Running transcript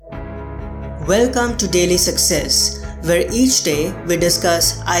Welcome to Daily Success, where each day we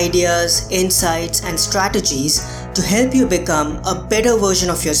discuss ideas, insights, and strategies to help you become a better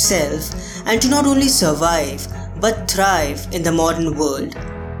version of yourself and to not only survive but thrive in the modern world.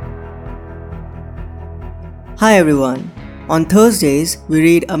 Hi everyone. On Thursdays, we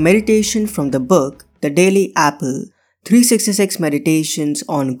read a meditation from the book The Daily Apple, 366 Meditations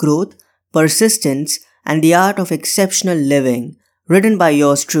on Growth, Persistence, and the Art of Exceptional Living, written by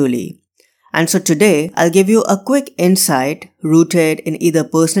yours truly. And so today, I'll give you a quick insight rooted in either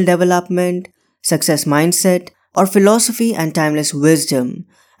personal development, success mindset, or philosophy and timeless wisdom,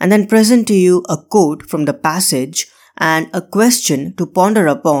 and then present to you a quote from the passage and a question to ponder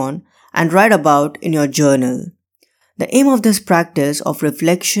upon and write about in your journal. The aim of this practice of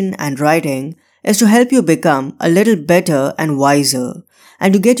reflection and writing is to help you become a little better and wiser,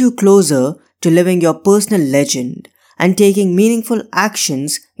 and to get you closer to living your personal legend and taking meaningful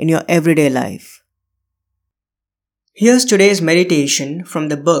actions in your everyday life. Here's today's meditation from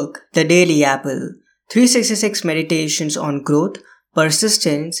the book The Daily Apple, 366 Meditations on Growth,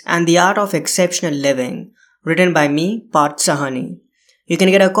 Persistence, and the Art of Exceptional Living, written by me, Parth Sahani. You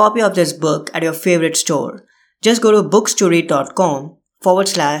can get a copy of this book at your favorite store. Just go to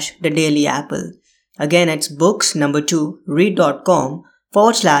books2read.com/The Daily Apple. Again, it's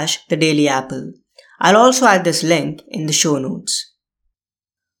books2read.com/The Daily Apple. I'll also add this link in the show notes.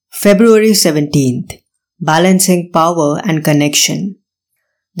 February 17th. Balancing power and connection.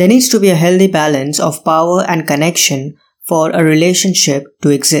 There needs to be a healthy balance of power and connection for a relationship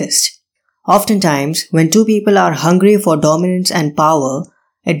to exist. Oftentimes, when two people are hungry for dominance and power,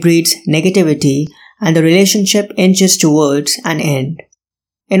 it breeds negativity and the relationship inches towards an end.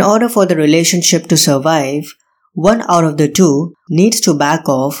 In order for the relationship to survive, one out of the two needs to back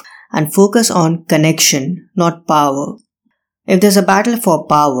off and focus on connection, not power. If there's a battle for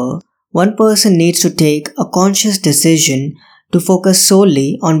power, one person needs to take a conscious decision to focus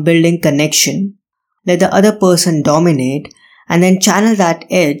solely on building connection. Let the other person dominate and then channel that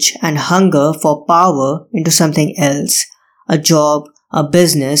itch and hunger for power into something else, a job, a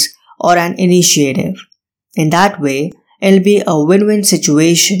business, or an initiative. In that way, it'll be a win-win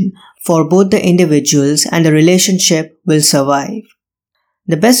situation for both the individuals and the relationship will survive.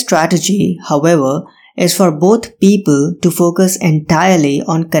 The best strategy, however, is for both people to focus entirely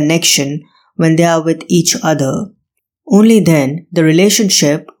on connection when they are with each other. Only then the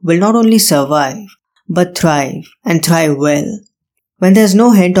relationship will not only survive, but thrive and thrive well. When there's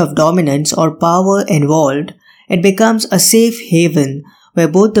no hint of dominance or power involved, it becomes a safe haven where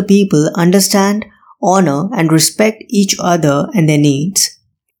both the people understand, honor, and respect each other and their needs.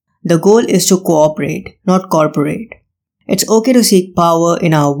 The goal is to cooperate, not cooperate. It's okay to seek power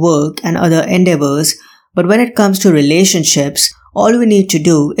in our work and other endeavors, but when it comes to relationships, all we need to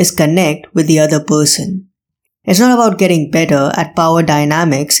do is connect with the other person. It's not about getting better at power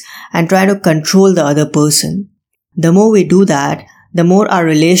dynamics and trying to control the other person. The more we do that, the more our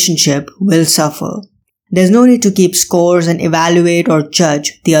relationship will suffer. There's no need to keep scores and evaluate or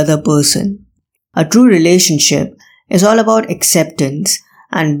judge the other person. A true relationship is all about acceptance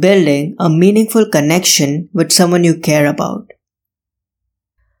and building a meaningful connection with someone you care about.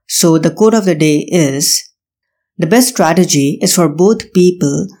 So the quote of the day is, the best strategy is for both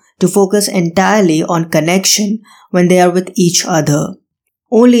people to focus entirely on connection when they are with each other.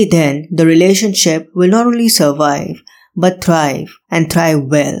 Only then the relationship will not only survive, but thrive and thrive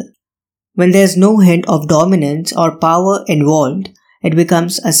well. When there's no hint of dominance or power involved, it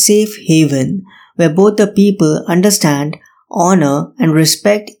becomes a safe haven where both the people understand, honor, and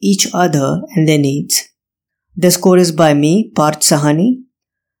respect each other and their needs. This quote is by me, Parth Sahani,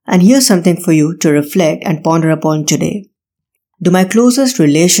 and here's something for you to reflect and ponder upon today. Do my closest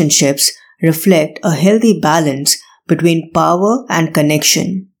relationships reflect a healthy balance between power and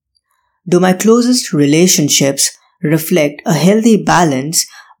connection? Do my closest relationships reflect a healthy balance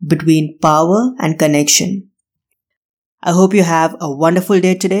between power and connection? I hope you have a wonderful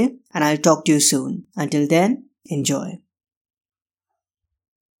day today, and I'll talk to you soon. Until then, enjoy.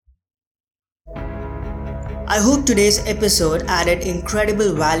 I hope today's episode added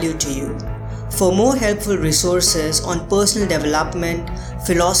incredible value to you. For more helpful resources on personal development,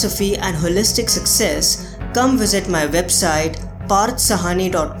 philosophy, and holistic success, come visit my website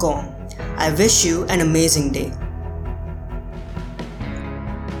parthsahani.com. I wish you an amazing day.